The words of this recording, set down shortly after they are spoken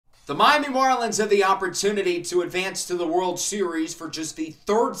The Miami Marlins have the opportunity to advance to the World Series for just the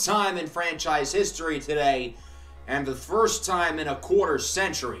third time in franchise history today, and the first time in a quarter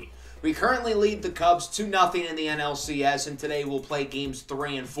century. We currently lead the Cubs 2-0 in the NLCS, and today we'll play games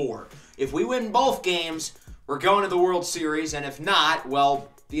 3 and 4. If we win both games, we're going to the World Series, and if not, well,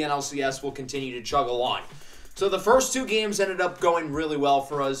 the NLCS will continue to chug along. So the first two games ended up going really well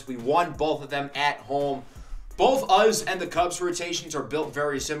for us. We won both of them at home. Both us and the Cubs rotations are built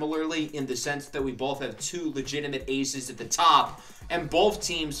very similarly in the sense that we both have two legitimate aces at the top, and both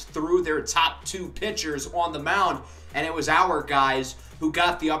teams threw their top two pitchers on the mound, and it was our guys who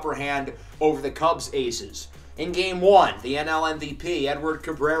got the upper hand over the Cubs aces. In Game 1, the NL MVP, Edward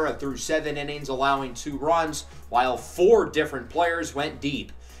Cabrera, threw 7 innings, allowing 2 runs, while 4 different players went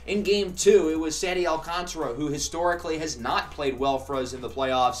deep. In Game 2, it was Sandy Alcantara, who historically has not played well for us in the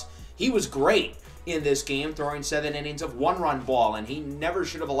playoffs. He was great in this game, throwing 7 innings of 1-run ball, and he never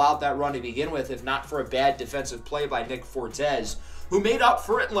should have allowed that run to begin with if not for a bad defensive play by Nick Fortes, who made up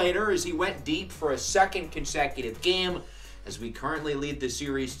for it later as he went deep for a second consecutive game, as we currently lead the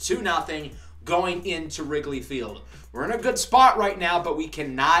series 2-0 going into Wrigley Field. We're in a good spot right now, but we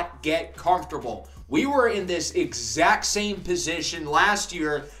cannot get comfortable. We were in this exact same position last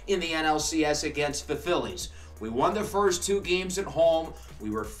year in the NLCS against the Phillies. We won the first 2 games at home.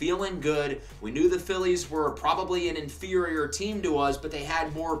 We were feeling good. We knew the Phillies were probably an inferior team to us, but they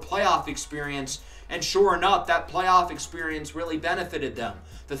had more playoff experience. And sure enough, that playoff experience really benefited them.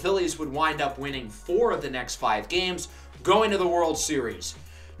 The Phillies would wind up winning 4 of the next 5 games, going to the World Series.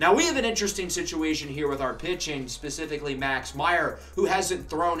 Now, we have an interesting situation here with our pitching, specifically Max Meyer, who hasn't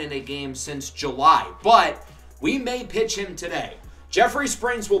thrown in a game since July, but we may pitch him today. Jeffrey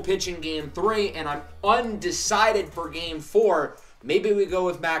Springs will pitch in Game 3, and I'm undecided for Game 4. Maybe we go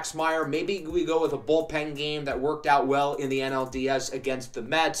with Max Meyer. Maybe we go with a bullpen game that worked out well in the NLDS against the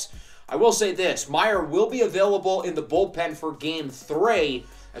Mets. I will say this, Meyer will be available in the bullpen for Game 3,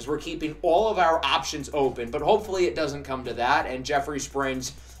 as we're keeping all of our options open, but hopefully it doesn't come to that, and Jeffrey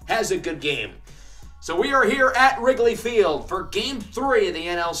Springs has a good game. So we are here at Wrigley Field for Game 3 of the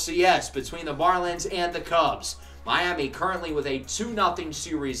NLCS between the Marlins and the Cubs. Miami currently with a 2-0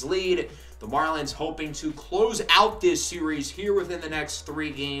 series lead. The Marlins hoping to close out this series here within the next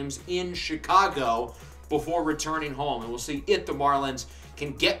 3 games in Chicago before returning home. And we'll see if the Marlins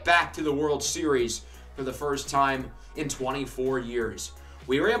can get back to the World Series for the first time in 24 years.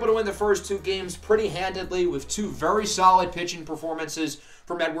 We were able to win the first 2 games pretty handedly with 2 very solid pitching performances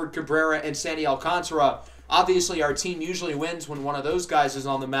from Edward Cabrera and Sandy Alcantara. Obviously, our team usually wins when one of those guys is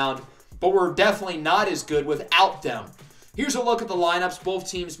on the mound, but we're definitely not as good without them. Here's a look at the lineups, both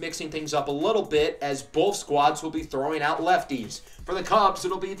teams mixing things up a little bit as both squads will be throwing out lefties. For the Cubs,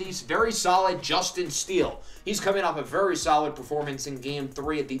 it'll be the very solid Justin Steele. He's coming off a very solid performance in Game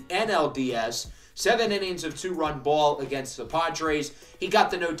 3 at the NLDS. 7 innings of 2-run ball against the Padres. He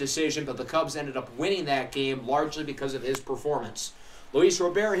got the no decision, but the Cubs ended up winning that game largely because of his performance. Luis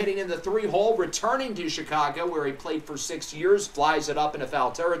Robert hitting in the 3-hole, returning to Chicago where he played for 6 years, flies it up into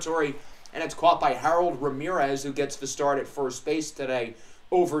foul territory, and it's caught by Harold Ramirez, who gets the start at first base today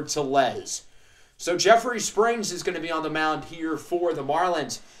over Tellez. So Jeffrey Springs is going to be on the mound here for the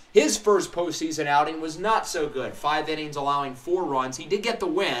Marlins. His first postseason outing was not so good. 5 innings allowing 4 runs. He did get the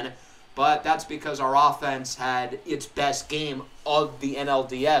win, but that's because our offense had its best game of the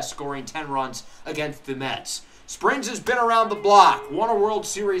NLDS, scoring 10 runs against the Mets. Springs has been around the block. Won a World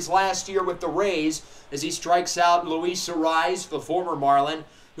Series last year with the Rays as he strikes out Luis Ariz, the former Marlin,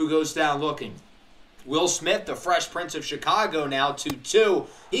 who goes down looking. Will Smith, the Fresh Prince of Chicago, now 2-2.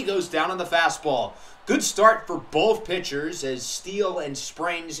 He goes down on the fastball. Good start for both pitchers as Steele and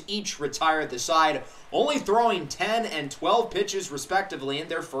Springs each retire at the side, only throwing 10 and 12 pitches respectively in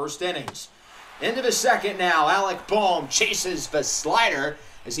their first innings. Into the second now, Alec Bohm chases the slider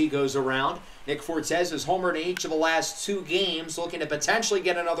as he goes around. Nick Fortes has homered in each of the last 2 games, looking to potentially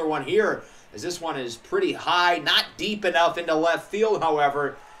get another one here, as this one is pretty high, not deep enough into left field,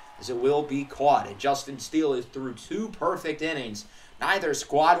 however, as it will be caught. And Justin Steele is through 2 perfect innings, neither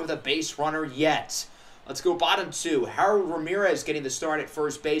squad with a base runner yet. Let's go bottom 2. Harold Ramirez getting the start at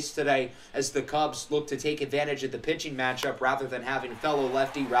first base today as the Cubs look to take advantage of the pitching matchup rather than having fellow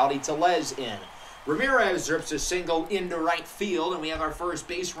lefty Rowdy Tellez in. Ramirez drips a single into right field, and we have our first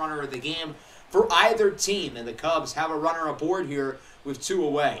base runner of the game for either team, and the Cubs have a runner aboard here with 2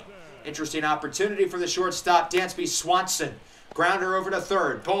 away. Interesting opportunity for the shortstop, Dansby Swanson. Grounder over to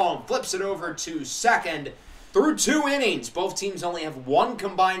third. Bohm flips it over to second. Through 2 innings, both teams only have 1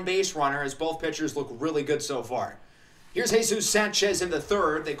 combined base runner as both pitchers look really good so far. Here's Jesus Sanchez in the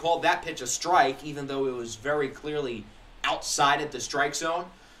third. They called that pitch a strike, even though it was very clearly outside of the strike zone.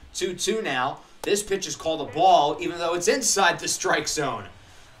 2-2 now. This pitch is called a ball, even though it's inside the strike zone.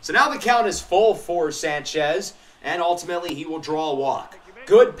 So now the count is full for Sanchez, and ultimately he will draw a walk.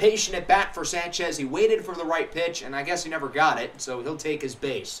 Good patient at bat for Sanchez. He waited for the right pitch, and I guess he never got it, so he'll take his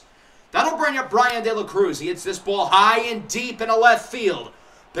base. That'll bring up Bryan De La Cruz. He hits this ball high and deep into left field.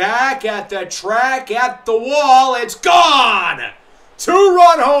 Back at the track, at the wall, it's gone!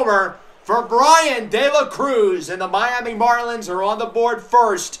 2-run homer for Bryan De La Cruz, and the Miami Marlins are on the board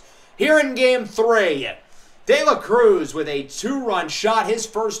first here in Game 3. De La Cruz with a 2-run shot, his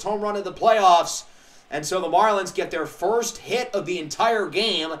first home run of the playoffs, and so the Marlins get their first hit of the entire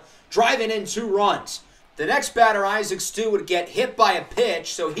game, driving in 2 runs. The next batter, Isaac Stu, would get hit by a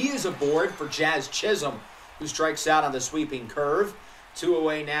pitch, so he is aboard for Jazz Chisholm, who strikes out on the sweeping curve. 2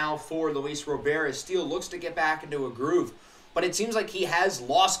 away now for Luis Robert. Steele looks to get back into a groove, but it seems like he has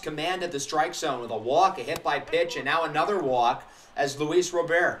lost command of the strike zone with a walk, a hit by pitch, and now another walk as Luis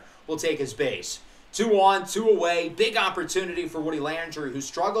Robert will take his base. 2 on, 2 away. Big opportunity for Woody Landry, who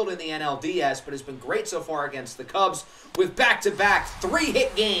struggled in the NLDS, but has been great so far against the Cubs with back-to-back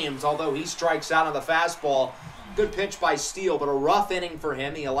 3-hit games, although he strikes out on the fastball. Good pitch by Steele, but a rough inning for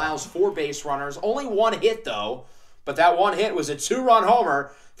him. He allows 4 base runners. Only 1 hit, though, but that 1 hit was a 2-run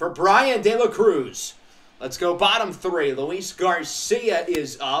homer for Bryan De La Cruz. Let's go bottom 3. Luis Garcia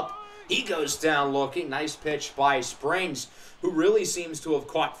is up. He goes down looking. Nice pitch by Springs, who really seems to have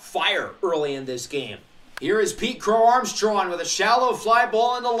caught fire early in this game. Here is Pete Crow Armstrong with a shallow fly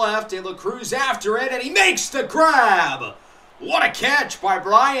ball in the left. De La Cruz after it, and he makes the grab. What a catch by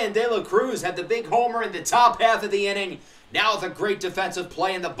Bryan De La Cruz. Had the big homer in the top half of the inning. Now with a great defensive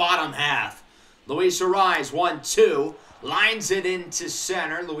play in the bottom half. Luis Ariz, 1-2. Lines it into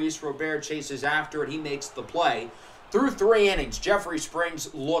center. Luis Robert chases after it. He makes the play. Through 3 innings, Jeffrey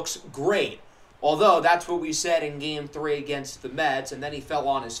Springs looks great. Although, that's what we said in Game 3 against the Mets, and then he fell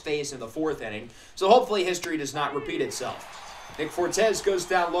on his face in the 4th inning. So hopefully history does not repeat itself. Nick Fortes goes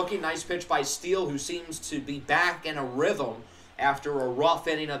down looking. Nice pitch by Steele, who seems to be back in a rhythm after a rough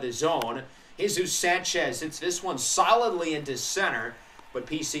inning of his own. Jesus Sanchez hits this one solidly into center, but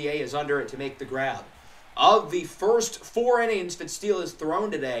PCA is under it to make the grab. Of the first 4 innings that Steele has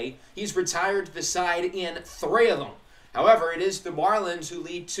thrown today, he's retired to the side in 3 of them. However, it is the Marlins who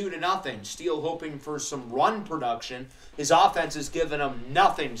lead 2-0. Steele hoping for some run production. His offense has given him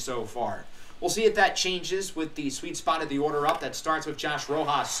nothing so far. We'll see if that changes with the sweet spot of the order up. That starts with Josh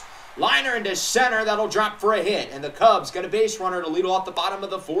Rojas. Liner into center. That'll drop for a hit. And the Cubs get a base runner to lead off the bottom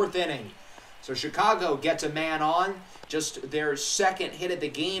of the 4th inning. So Chicago gets a man on. Just their 2nd hit of the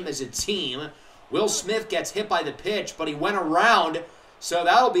game as a team. Will Smith gets hit by the pitch, but he went around, so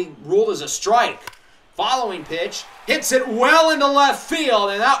that'll be ruled as a strike. Following pitch, hits it well into left field,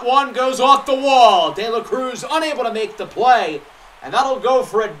 and that one goes off the wall. De La Cruz unable to make the play, and that'll go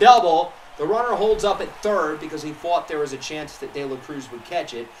for a double. The runner holds up at 3rd because he thought there was a chance that De La Cruz would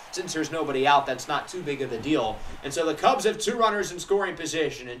catch it. Since there's nobody out, that's not too big of a deal. And so the Cubs have 2 runners in scoring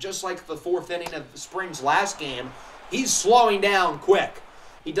position, and just like the 4th inning of Springs' last game, he's slowing down quick.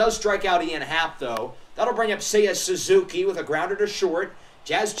 He does strike out Ian Happ, though. That'll bring up Seiya Suzuki with a grounder to short.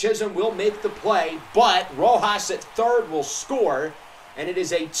 Jazz Chisholm will make the play, but Rojas at 3rd will score, and it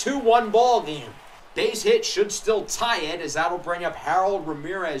is a 2-1 ball game. Base hit should still tie it, as that'll bring up Harold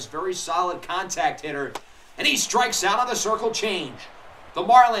Ramirez, very solid contact hitter, and he strikes out on the circle change. The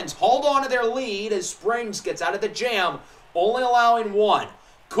Marlins hold on to their lead as Springs gets out of the jam, only allowing 1.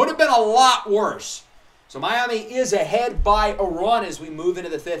 Could have been a lot worse. So Miami is ahead by a run as we move into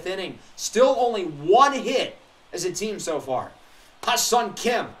the 5th inning. Still only 1 hit as a team so far. Ha-Seong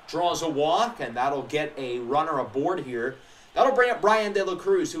Kim draws a walk, and that'll get a runner aboard here. That'll bring up Bryan De La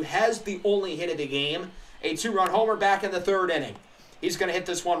Cruz, who has the only hit of the game. A 2-run homer back in the 3rd inning. He's going to hit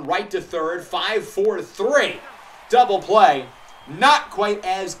this one right to 3rd. 5-4-3. Double play. Not quite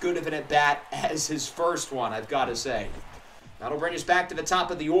as good of an at-bat as his first one, I've got to say. That'll bring us back to the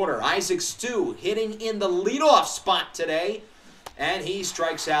top of the order. Isaac Stu hitting in the leadoff spot today, and he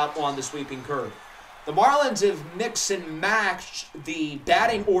strikes out on the sweeping curve. The Marlins have mixed and matched the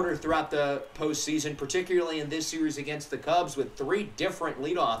batting order throughout the postseason, particularly in this series against the Cubs with 3 different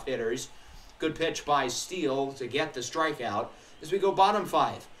leadoff hitters. Good pitch by Steele to get the strikeout. As we go bottom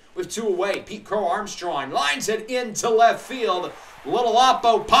 5 with 2 away, Pete Crow Armstrong lines it into left field. Little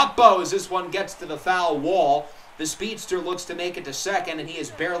Oppo as this one gets to the foul wall. The speedster looks to make it to 2nd, and he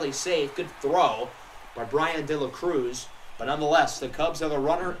is barely safe. Good throw by Bryan De La Cruz. But nonetheless, the Cubs have a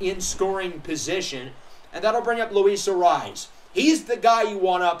runner in scoring position, and that'll bring up Luis Ariz. He's the guy you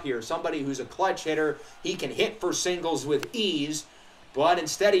want up here, somebody who's a clutch hitter. He can hit for singles with ease, but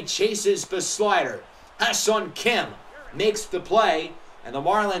instead he chases the slider. Ha-Seong Kim makes the play, And the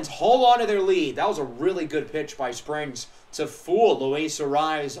Marlins hold on to their lead. That was a really good pitch by Springs to fool Luis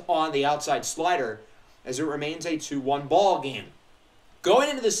Ariz on the outside slider as it remains a 2-1 ball game. Going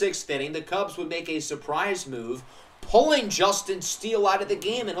into the 6th inning, the Cubs would make a surprise move, pulling Justin Steele out of the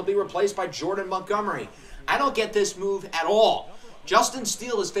game, and he'll be replaced by Jordan Montgomery. I don't get this move at all. Justin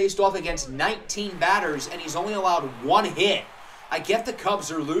Steele has faced off against 19 batters, and he's only allowed 1 hit. I get the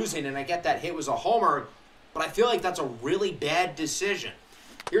Cubs are losing, and I get that hit was a homer, but I feel like that's a really bad decision.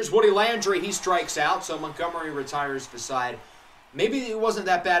 Here's Woody Landry. He strikes out, so Montgomery retires the side. Maybe it wasn't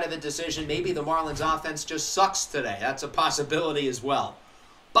that bad of a decision. Maybe the Marlins offense just sucks today. That's a possibility as well.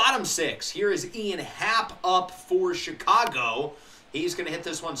 Bottom 6. Here is Ian Happ up for Chicago. He's going to hit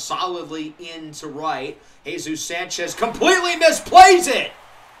this one solidly into right. Jesus Sanchez completely misplays it.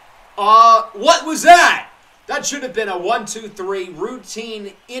 What was that? That should have been a 1-2-3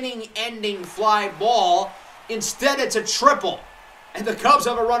 routine inning-ending fly ball. Instead, it's a triple. And the Cubs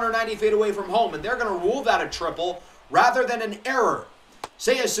have a runner 90 feet away from home, and they're going to rule that a triple rather than an error.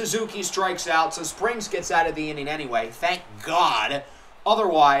 Seiya Suzuki strikes out, so Springs gets out of the inning anyway. Thank God.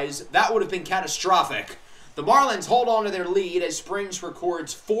 Otherwise, that would have been catastrophic. The Marlins hold on to their lead as Springs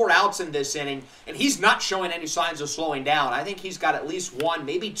records 4 outs in this inning, and he's not showing any signs of slowing down. I think he's got at least 1,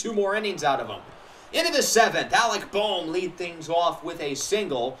 maybe 2 more innings out of him. Into the 7th, Alec Bohm lead things off with a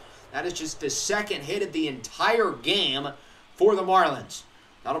single. That is just the 2nd hit of the entire game for the Marlins.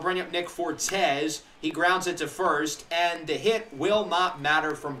 That'll bring up Nick Fortes. He grounds it to first, and the hit will not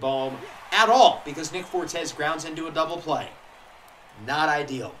matter from Bohm at all because Nick Fortes grounds into a double play. Not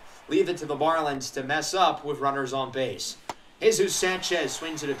ideal. Leave it to the Marlins to mess up with runners on base. Jesus Sanchez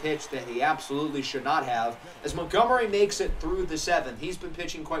swings at a pitch that he absolutely should not have as Montgomery makes it through the 7th. He's been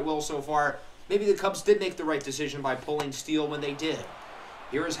pitching quite well so far. Maybe the Cubs did make the right decision by pulling Steele when they did.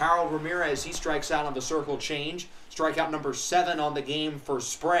 Here is Harold Ramirez. He strikes out on the circle change. Strikeout number 7 on the game for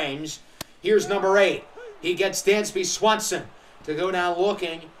Springs. Here's number 8. He gets Dansby Swanson to go down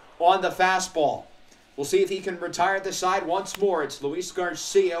looking on the fastball. We'll see if he can retire the side once more. It's Luis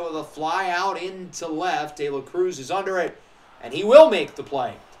Garcia with a fly out into left. De La Cruz is under it, and he will make the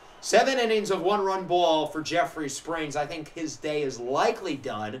play. 7 innings of 1-run ball for Jeffrey Springs. I think his day is likely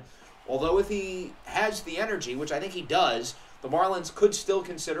done. Although if he has the energy, which I think he does, the Marlins could still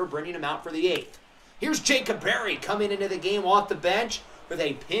consider bringing him out for the 8th. Here's Jacob Berry coming into the game off the bench with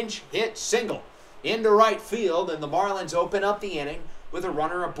a pinch hit single into right field, and the Marlins open up the inning with a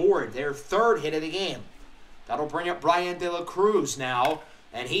runner aboard, their 3rd hit of the game. That'll bring up Brian De La Cruz now,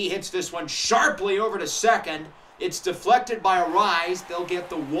 and he hits this one sharply over to second. It's deflected by Ariz. They'll get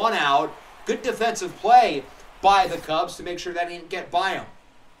the 1 out. Good defensive play by the Cubs to make sure that he didn't get by him.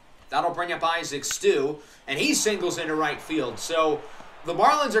 That'll bring up Isaac Stu, and he singles into right field. So the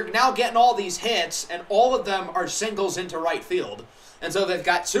Marlins are now getting all these hits, and all of them are singles into right field. And so they've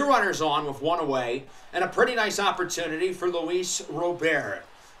got 2 runners on with 1 away, and a pretty nice opportunity for Luis Robert.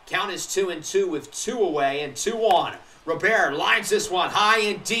 Count is 2-2 with 2 away and 2 on. Robert lines this one high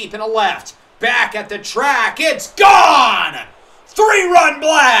and deep in a left. Back at the track, it's gone! 3-run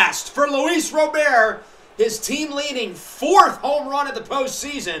blast for Luis Robert, his team-leading 4th home run of the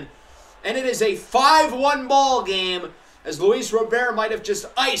postseason. And it is a 5-1 ball game as Luis Robert might have just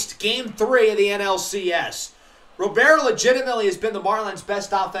iced Game 3 of the NLCS. Robert legitimately has been the Marlins'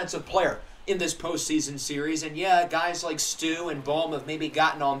 best offensive player in this postseason series. And yeah, guys like Stu and Bohm have maybe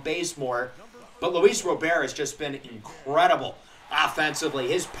gotten on base more. But Luis Robert has just been incredible offensively.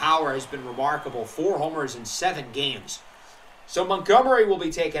 His power has been remarkable. 4 homers in 7 games. So Montgomery will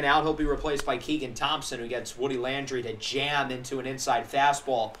be taken out. He'll be replaced by Keegan Thompson, who gets Woody Landry to jam into an inside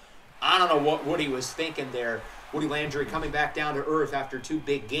fastball. I don't know what Woody was thinking there. Woody Landry coming back down to earth after 2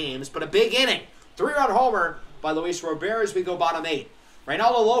 big games, but a big inning. 3-run homer by Luis Robert as we go bottom 8.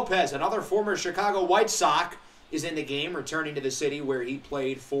 Reynaldo Lopez, another former Chicago White Sox, is in the game, returning to the city where he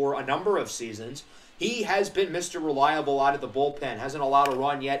played for a number of seasons. He has been Mr. Reliable out of the bullpen, hasn't allowed a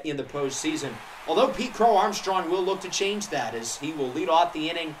run yet in the postseason. Although Pete Crow Armstrong will look to change that as he will lead off the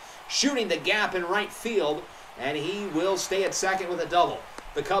inning, shooting the gap in right field, and he will stay at second with a double.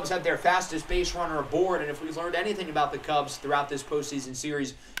 The Cubs have their fastest base runner aboard, and if we've learned anything about the Cubs throughout this postseason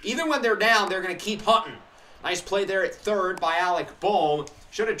series, even when they're down, they're going to keep hunting. Nice play there at third by Alec Bohm.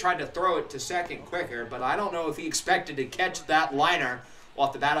 Should have tried to throw it to second quicker, but I don't know if he expected to catch that liner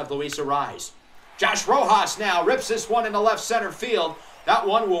off the bat of Luis Ariz. Josh Rojas now rips this one into left center field. That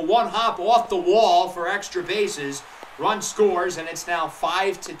one will one-hop off the wall for extra bases. Run scores, and it's now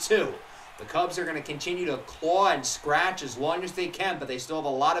 5-2. The Cubs are going to continue to claw and scratch as long as they can, but they still have a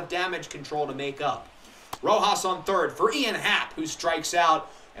lot of damage control to make up. Rojas on third for Ian Happ, who strikes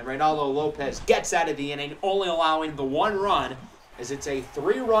out, and Reynaldo Lopez gets out of the inning, only allowing the 1 run as it's a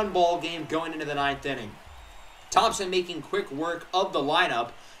 3-run ball game going into the 9th inning. Thompson making quick work of the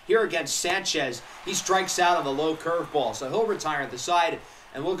lineup here against Sanchez. He strikes out on the low curveball, so he'll retire at the side,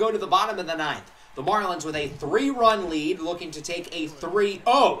 and we'll go to the bottom of the 9th. The Marlins with a 3-run lead, looking to take a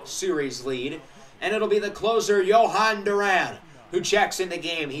 3-0 series lead, and it'll be the closer, Johan Duran, who checks in the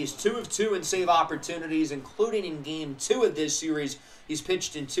game. He's 2 of 2 in save opportunities, including in Game 2 of this series. He's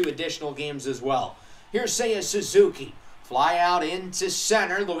pitched in 2 additional games as well. Here's Seiya Suzuki. Fly out into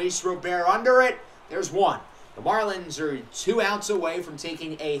center. Luis Robert under it. There's 1. The Marlins are 2 outs away from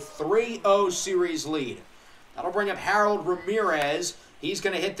taking a 3-0 series lead. That'll bring up Harold Ramirez. He's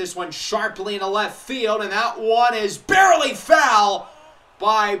going to hit this one sharply into left field, and that one is barely foul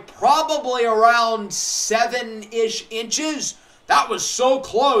by probably around 7-ish inches. That was so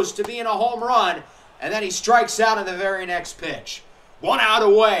close to being a home run, and then he strikes out in the very next pitch. 1 out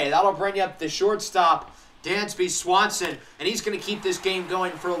away. That'll bring up the shortstop, Dansby Swanson, and he's going to keep this game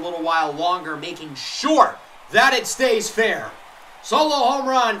going for a little while longer, making sure that it stays fair. Solo home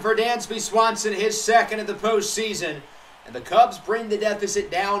run for Dansby Swanson, his 2nd of the postseason, and the Cubs bring the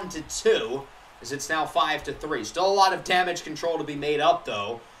deficit down to 2, as it's now 5-3. Still a lot of damage control to be made up,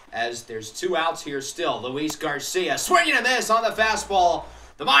 though, as there's 2 outs here still. Luis Garcia swinging a miss on the fastball.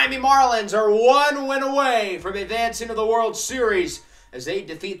 The Miami Marlins are 1 win away from advancing to the World Series as they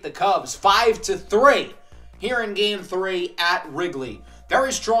defeat the Cubs 5-3 here in Game 3 at Wrigley.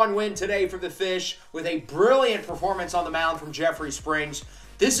 Very strong win today for the Fish with a brilliant performance on the mound from Jeffrey Springs.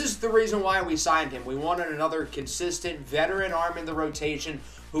 This is the reason why we signed him. We wanted another consistent veteran arm in the rotation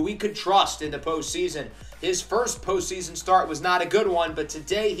who we could trust in the postseason. His first postseason start was not a good one, but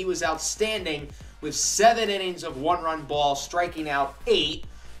today he was outstanding with 7 innings of 1-run ball, striking out 8,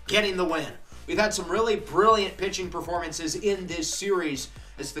 getting the win. We've had some really brilliant pitching performances in this series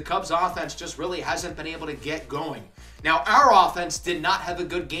as the Cubs offense just really hasn't been able to get going. Now, our offense did not have a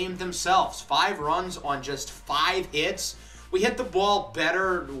good game themselves. 5 runs on just 5 hits. We hit the ball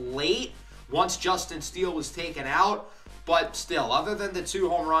better late once Justin Steele was taken out. But still, other than the 2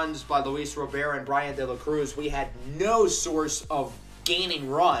 home runs by Luis Robert and Brian De La Cruz, we had no source of gaining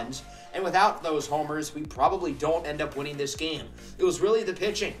runs. And without those homers, we probably don't end up winning this game. It was really the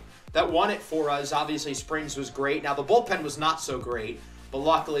pitching that won it for us. Obviously, Springs was great. Now, the bullpen was not so great, but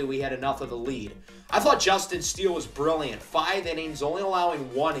luckily we had enough of the lead. I thought Justin Steele was brilliant. 5 innings, only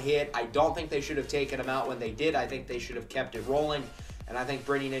allowing 1 hit. I don't think they should have taken him out when they did. I think they should have kept it rolling. And I think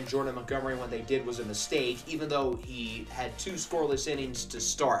bringing in Jordan Montgomery when they did was a mistake, even though he had 2 scoreless innings to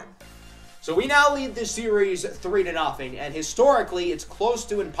start. So we now lead the series 3-0, and historically, it's close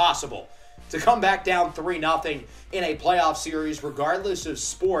to impossible to come back down 3-0 in a playoff series, regardless of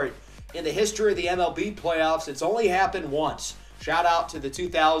sport. In the history of the MLB playoffs, it's only happened once. Shout out to the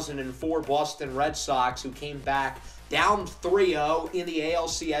 2004 Boston Red Sox, who came back down 3-0 in the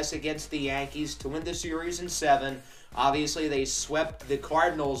ALCS against the Yankees to win the series in 7. Obviously, they swept the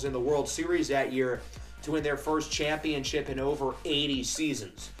Cardinals in the World Series that year to win their first championship in over 80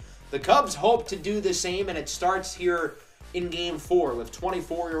 seasons. The Cubs hope to do the same, and it starts here in Game 4 with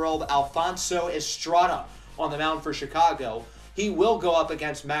 24-year-old Alfonso Estrada on the mound for Chicago. He will go up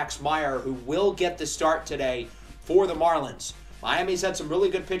against Max Meyer, who will get the start today for the Marlins. Miami's had some really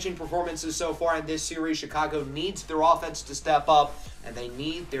good pitching performances so far in this series. Chicago needs their offense to step up, and they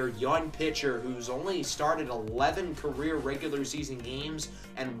need their young pitcher who's only started 11 career regular season games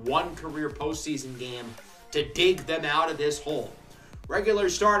and 1 career postseason game to dig them out of this hole. Regular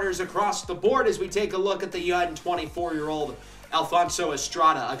starters across the board as we take a look at the young 24-year-old Alfonso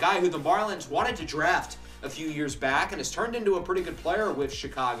Estrada, a guy who the Marlins wanted to draft a few years back and has turned into a pretty good player with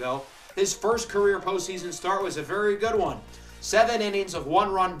Chicago. His first career postseason start was a very good one. 7 innings of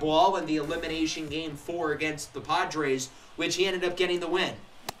 1-run ball in the elimination Game 4 against the Padres, which he ended up getting the win.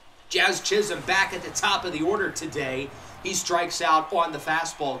 Jazz Chisholm back at the top of the order today. He strikes out on the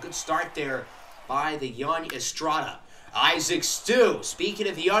fastball. Good start there by the young Estrada. Isaac Stu, speaking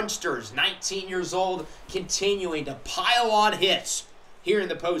of youngsters, 19 years old, continuing to pile on hits here in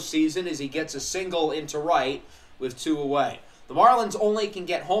the postseason as he gets a single into right with 2 away. The Marlins only can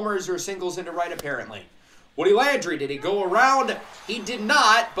get homers or singles into right, apparently. Woody Landry, did he go around? He did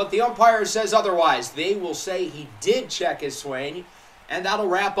not, but the umpire says otherwise. They will say he did check his swing, and that'll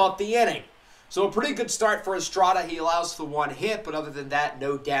wrap up the inning. So a pretty good start for Estrada. He allows the 1 hit, but other than that,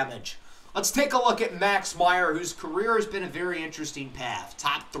 no damage. Let's take a look at Max Meyer, whose career has been a very interesting path.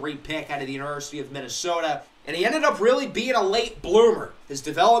 Top 3 pick out of the University of Minnesota, and he ended up really being a late bloomer. His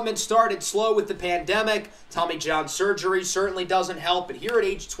development started slow with the pandemic. Tommy John surgery certainly doesn't help, but here at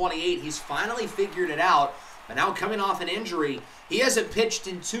age 28, he's finally figured it out. But now coming off an injury, he hasn't pitched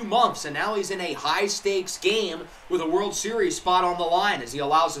in 2 months, and now he's in a high-stakes game with a World Series spot on the line as he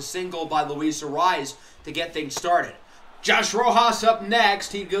allows a single by Luis Ariz to get things started. Josh Rojas up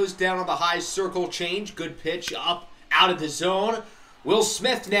next. He goes down on the high circle change. Good pitch up out of the zone. Will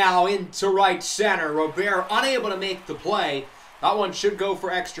Smith now into right center. Robert unable to make the play. That one should go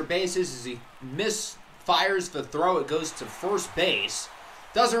for extra bases as he misfires the throw. It goes to first base.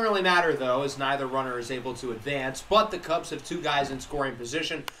 Doesn't really matter, though, as neither runner is able to advance, but the Cubs have 2 guys in scoring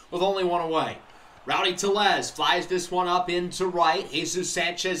position with only 1 away. Rowdy Tellez flies this one up into right. Jesus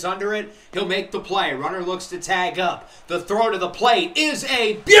Sanchez under it. He'll make the play. Runner looks to tag up. The throw to the plate is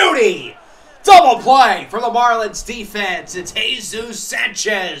a beauty! Double play for the Marlins defense. It's Jesus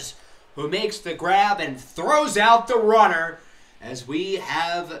Sanchez who makes the grab and throws out the runner as we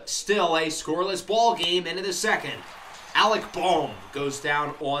have still a scoreless ball game into the second. Alec Bohm goes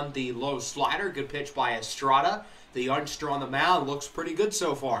down on the low slider. Good pitch by Estrada. The youngster on the mound looks pretty good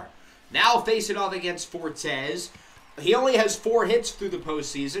so far. Now facing off against Fortes. He only has 4 hits through the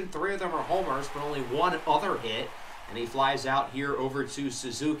postseason. 3 of them are homers, but only 1 other hit. And he flies out here over to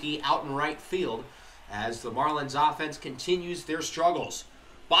Suzuki out in right field as the Marlins offense continues their struggles.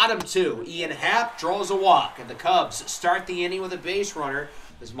 Bottom 2, Ian Happ draws a walk, and the Cubs start the inning with a base runner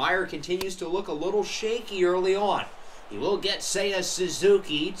as Meyer continues to look a little shaky early on. He will get Seiya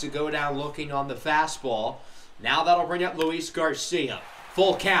Suzuki to go down looking on the fastball. Now that'll bring up Luis Garcia.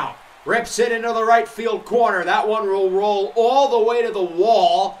 Full count. Rips it into the right field corner. That one will roll all the way to the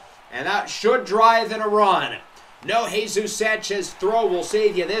wall, and that should drive in a run. No Jesus Sanchez throw will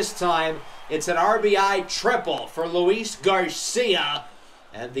save you this time. It's an RBI triple for Luis Garcia,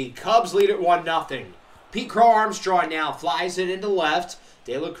 and the Cubs lead it 1-0. Pete Crow Armstrong now flies it into left.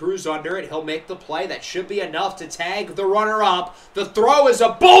 De La Cruz under it. He'll make the play. That should be enough to tag the runner up. The throw is a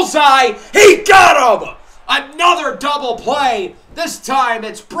bullseye. He got him! Another double play. This time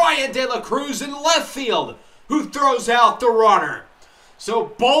it's Brian De La Cruz in left field who throws out the runner.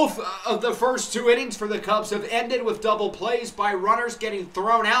 So both of the first 2 innings for the Cubs have ended with double plays by runners getting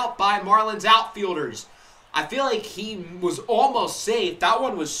thrown out by Marlins outfielders. I feel like he was almost safe. That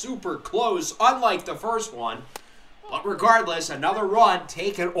one was super close, unlike the first one. But regardless, another run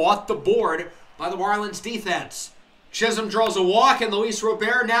taken off the board by the Marlins defense. Chisholm draws a walk, and Luis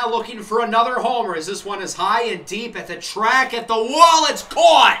Robert now looking for another homer as this one is high and deep at the track, at the wall. It's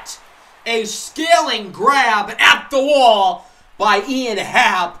caught! A scaling grab at the wall by Ian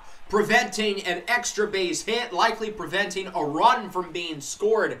Happ, preventing an extra base hit, likely preventing a run from being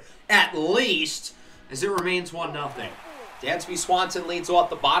scored at least, as it remains 1-0. Dansby Swanson leads off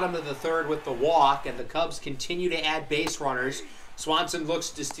the bottom of the 3rd with the walk, and the Cubs continue to add base runners. Swanson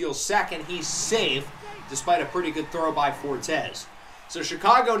looks to steal second. He's safe, despite a pretty good throw by Fortes. So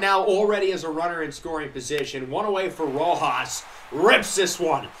Chicago now already has a runner in scoring position. 1 away for Rojas. Rips this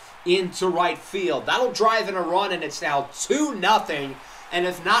one into right field. That'll drive in a run, and it's now 2-0. And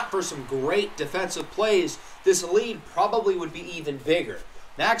if not for some great defensive plays, this lead probably would be even bigger.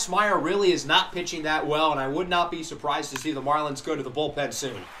 Max Meyer really is not pitching that well, and I would not be surprised to see the Marlins go to the bullpen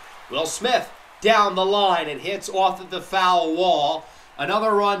soon. Will Smith down the line. It hits off of the foul wall.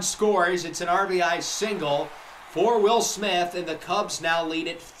 Another run scores. It's an RBI single for Will Smith, and the Cubs now lead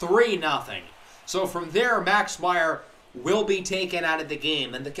it 3-0. So from there, Max Meyer will be taken out of the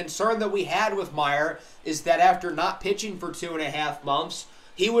game. And the concern that we had with Meyer is that after not pitching for 2.5 months,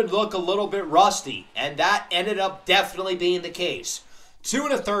 he would look a little bit rusty, and that ended up definitely being the case. 2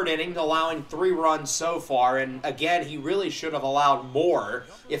 1/3 inning, allowing 3 runs so far, and again, he really should have allowed more,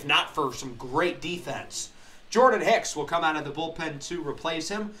 if not for some great defense. Jordan Hicks will come out of the bullpen to replace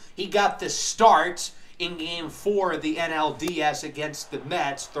him. He got the start in Game 4 of the NLDS against the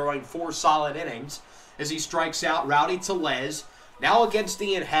Mets, throwing 4 solid innings as he strikes out Rowdy Tellez. Now against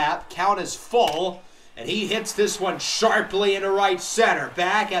Ian Happ, count is full, and he hits this one sharply into right center.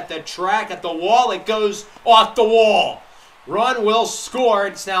 Back at the track, at the wall, it goes off the wall. Run will score.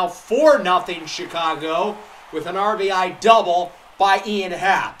 It's now 4-0 Chicago with an RBI double by Ian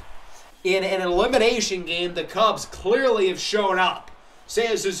Happ. In an elimination game, the Cubs clearly have shown up.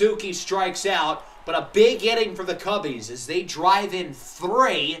 Seiya Suzuki strikes out, but a big inning for the Cubbies as they drive in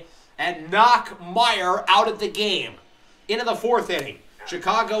 3 and knock Meyer out of the game. Into the 4th inning.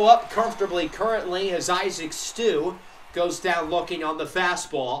 Chicago up comfortably currently as Isaac Stu goes down looking on the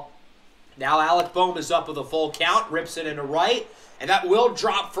fastball. Now Alec Bohm is up with a full count, rips it into right, and that will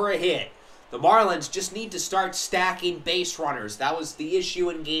drop for a hit. The Marlins just need to start stacking base runners. That was the issue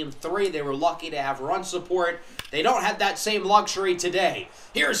in Game 3. They were lucky to have run support. They don't have that same luxury today.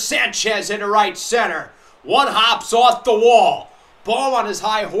 Here's Sanchez into right center. One hops off the wall. Bohm on his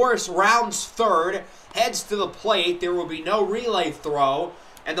high horse rounds third, heads to the plate. There will be no relay throw.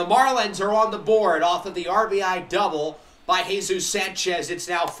 And the Marlins are on the board off of the RBI double by Jesus Sanchez. It's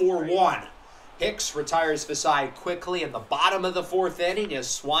now 4-1. Hicks retires the side quickly in the bottom of the fourth inning as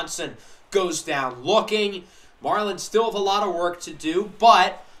Swanson goes down looking. Marlins still have a lot of work to do,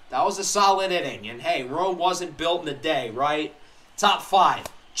 but that was a solid inning. And hey, Rome wasn't built in a day, right? Top 5.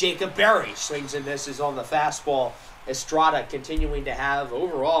 Jacob Berry swings and misses on the fastball. Estrada continuing to have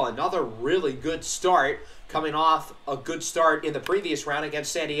overall another really good start, coming off a good start in the previous round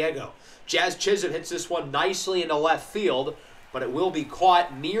against San Diego. Jazz Chisholm hits this one nicely into left field, but it will be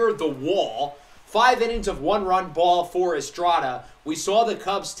caught near the wall. 5 innings of 1-run ball for Estrada. We saw the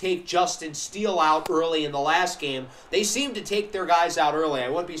Cubs take Justin Steele out early in the last game. They seem to take their guys out early. I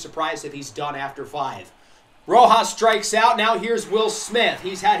wouldn't be surprised if he's done after 5. Rojas strikes out. Now here's Will Smith.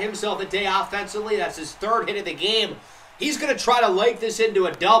 He's had himself a day offensively. That's his 3rd hit of the game. He's going to try to leg this into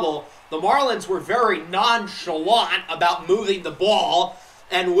a double. The Marlins were very nonchalant about moving the ball,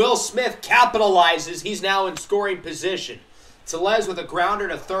 and Will Smith capitalizes. He's now in scoring position. Tellez with a grounder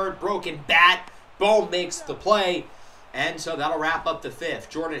to third, broken bat. Bohm makes the play, and so that'll wrap up the 5th.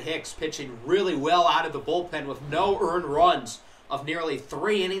 Jordan Hicks pitching really well out of the bullpen with no earned runs of nearly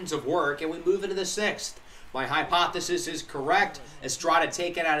 3 innings of work, and we move into the 6th. My hypothesis is correct. Estrada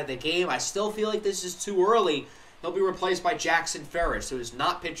taken out of the game. I still feel like this is too early. He'll be replaced by Jackson Ferris, who has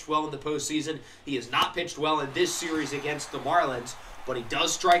not pitched well in the postseason. He has not pitched well in this series against the Marlins, but he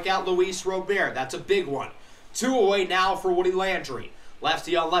does strike out Luis Robert. That's a big one. 2 away now for Woody Landry.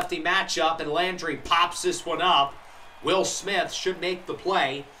 Lefty on lefty matchup, and Landry pops this one up. Will Smith should make the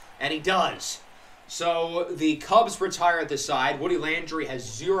play, and he does. So the Cubs retire the side. Woody Landry has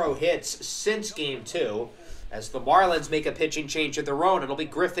 0 hits since Game 2. As the Marlins make a pitching change of their own, it'll be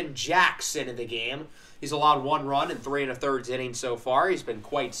Griffin Jackson in the game. He's allowed 1 run in 3 1/3 innings so far. He's been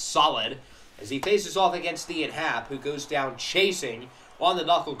quite solid as he faces off against Ian Happ, who goes down chasing on the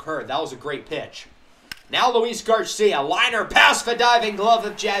knuckle curve. That was a great pitch. Now Luis Garcia, liner past the diving glove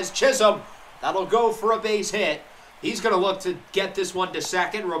of Jazz Chisholm. That'll go for a base hit. He's going to look to get this one to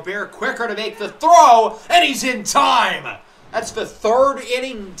second. Robert quicker to make the throw, and he's in time. That's the 3rd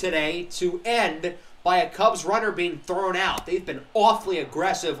inning today to end by a Cubs runner being thrown out. They've been awfully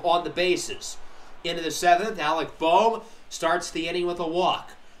aggressive on the bases. Into the 7th, Alec Bohm starts the inning with a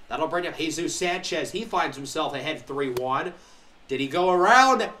walk. That'll bring up Jesus Sanchez. He finds himself ahead 3-1. Did he go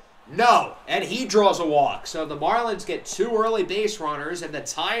around? No, and he draws a walk. So the Marlins get 2 early base runners, and the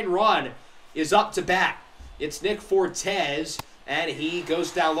tying run is up to bat. It's Nick Fortes, and he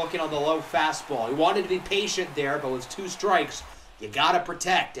goes down looking on the low fastball. He wanted to be patient there, but with 2 strikes, you got to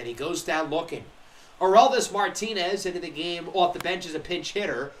protect, and he goes down looking. Aurelvis Martinez into the game off the bench as a pinch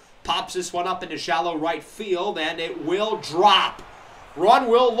hitter. Pops this one up into shallow right field, and it will drop. Run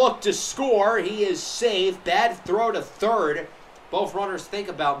will look to score. He is safe. Bad throw to third. Both runners think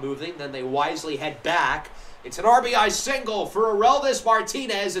about moving, then they wisely head back. It's an RBI single for Aurelvis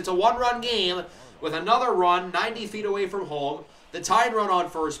Martinez. It's a 1-run game with another run 90 feet away from home. The tying run on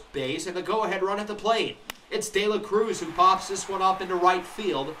first base and the go-ahead run at the plate. It's De La Cruz who pops this one up into right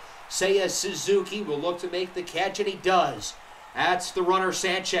field. Seiya Suzuki will look to make the catch, and he does. That's the runner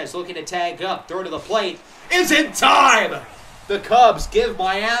Sanchez looking to tag up. Throw to the plate is in time. The Cubs give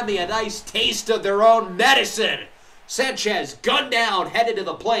Miami a nice taste of their own medicine. Sanchez gunned down, headed to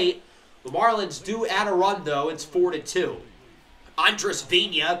the plate. The Marlins do add a run, though. It's 4-2. Andres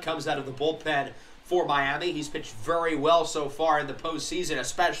Vina comes out of the bullpen for Miami. He's pitched very well so far in the postseason,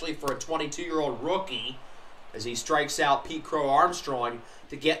 especially for a 22-year-old rookie, as he strikes out Pete Crow Armstrong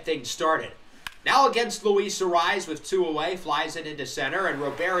to get things started. Now against Luis Ariz with 2 away, flies it into center, and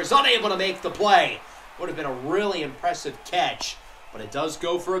Robert is unable to make the play. Would have been a really impressive catch, but it does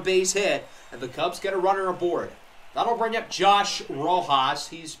go for a base hit, and the Cubs get a runner aboard. That'll bring up Josh Rojas.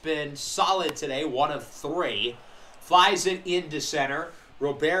 He's been solid today, 1 of 3. Flies it into center.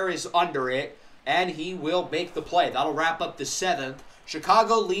 Robert is under it, and he will make the play. That'll wrap up the 7th.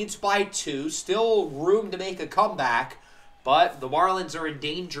 Chicago leads by 2. Still room to make a comeback, but the Marlins are in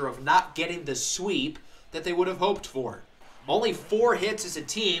danger of not getting the sweep that they would have hoped for. Only 4 hits as a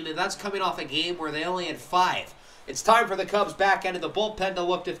team, and that's coming off a game where they only had 5. It's time for the Cubs back end of the bullpen to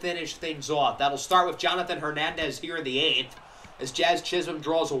look to finish things off. That'll start with Jonathan Hernandez here in the 8th as Jazz Chisholm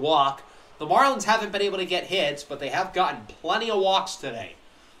draws a walk. The Marlins haven't been able to get hits, but they have gotten plenty of walks today.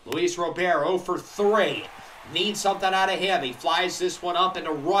 Luis Robert 0 for 3. Needs something out of him. He flies this one up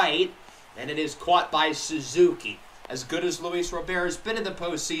into right, and it is caught by Suzuki. As good as Luis Robert has been in the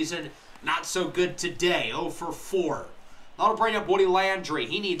postseason, not so good today. 0 for 4. That'll bring up Woody Landry.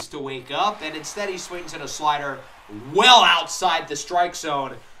 He needs to wake up, and instead he swings in a slider well outside the strike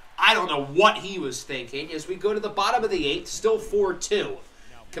zone. I don't know what he was thinking as we go to the bottom of the 8th, still 4-2.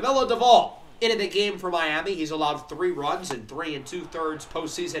 Camilo Duvall into the game for Miami. He's allowed 3 runs in 3 2/3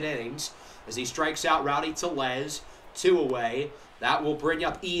 postseason innings as he strikes out Rowdy Tellez, 2 away. That will bring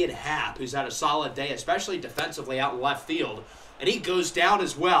up Ian Happ, who's had a solid day, especially defensively out in left field. And he goes down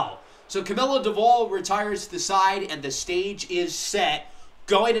as well. So Camilo Duvall retires to the side, and the stage is set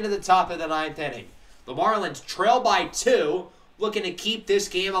going into the top of the 9th inning. The Marlins trail by 2, looking to keep this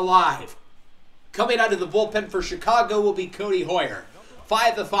game alive. Coming out of the bullpen for Chicago will be Cody Hoyer.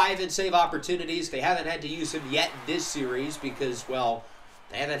 5 of 5 in save opportunities. They haven't had to use him yet this series because, well,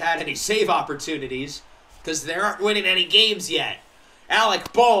 they haven't had any save opportunities because they aren't winning any games yet.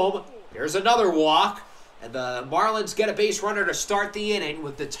 Alec Bohm, here's another walk, and the Marlins get a base runner to start the inning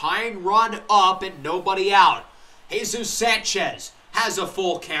with the tying run up and nobody out. Jesus Sanchez has a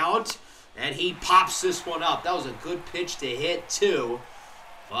full count, and he pops this one up. That was a good pitch to hit, too,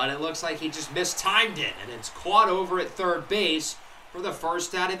 but it looks like he just mistimed it, and it's caught over at third base for the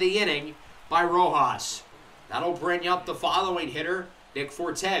first out of the inning by Rojas. That'll bring up the following hitter, Nick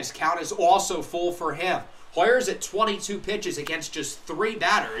Fortes. Count is also full for him. Hoyer's at 22 pitches against just 3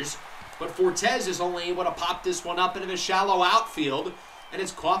 batters, but Fortes is only able to pop this one up into the shallow outfield, and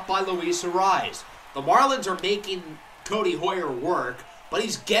it's caught by Luis Arraez. The Marlins are making Cody Hoyer work, but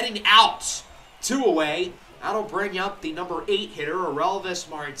he's getting outs. 2 away. That'll bring up the number 8 hitter, Aurelvis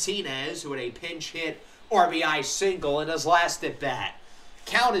Martinez, who had a pinch hit RBI single in his last at-bat.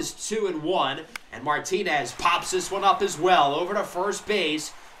 Count is 2-1, and Martinez pops this one up as well over to first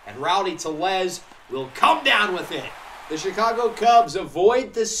base, and Rowdy Tellez will come down with it. The Chicago Cubs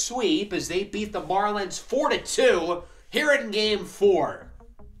avoid the sweep as they beat the Marlins 4-2 here in Game 4.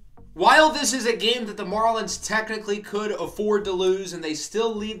 While this is a game that the Marlins technically could afford to lose and they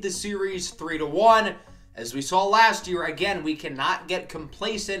still lead the series 3-1, as we saw last year, again, we cannot get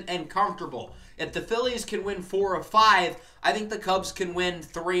complacent and comfortable. If the Phillies can win 4 of 5, I think the Cubs can win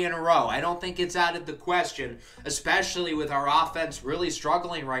 3 in a row. I don't think it's out of the question, especially with our offense really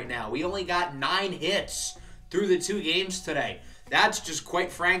struggling right now. We only got 9 hits through the 2 games today. That's just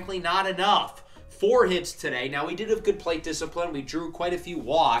quite frankly not enough. 4 hits today. Now, we did have good plate discipline. We drew quite a few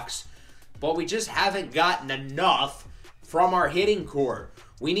walks, but we just haven't gotten enough from our hitting core.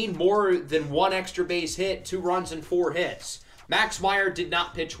 We need more than 1 extra base hit, 2 runs, and 4 hits. Max Meyer did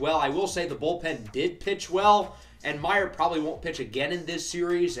not pitch well. I will say the bullpen did pitch well, and Meyer probably won't pitch again in this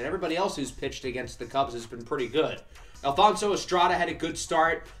series, and everybody else who's pitched against the Cubs has been pretty good. Alfonso Estrada had a good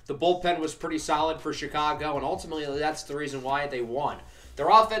start. The bullpen was pretty solid for Chicago, and ultimately that's the reason why they won. Their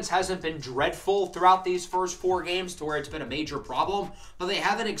offense hasn't been dreadful throughout these first 4 games to where it's been a major problem, but they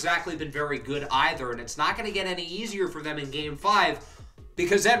haven't exactly been very good either, and it's not going to get any easier for them in Game 5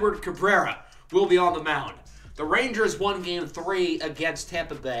 because Edward Cabrera will be on the mound. The Rangers won Game 3 against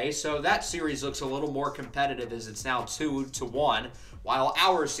Tampa Bay, so that series looks a little more competitive as it's now 2-1, while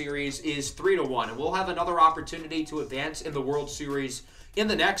our series is 3-1. And we'll have another opportunity to advance in the World Series in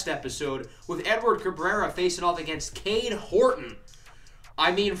the next episode with Edward Cabrera facing off against Cade Horton.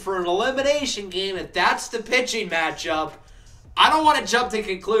 I mean, for an elimination game, if that's the pitching matchup, I don't want to jump to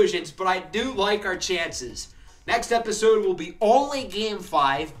conclusions, but I do like our chances. Next episode will be only Game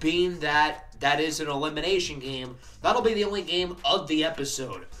 5, being that is an elimination game. That'll be the only game of the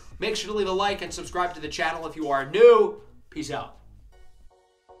episode. Make sure to leave a like and subscribe to the channel if you are new. Peace out.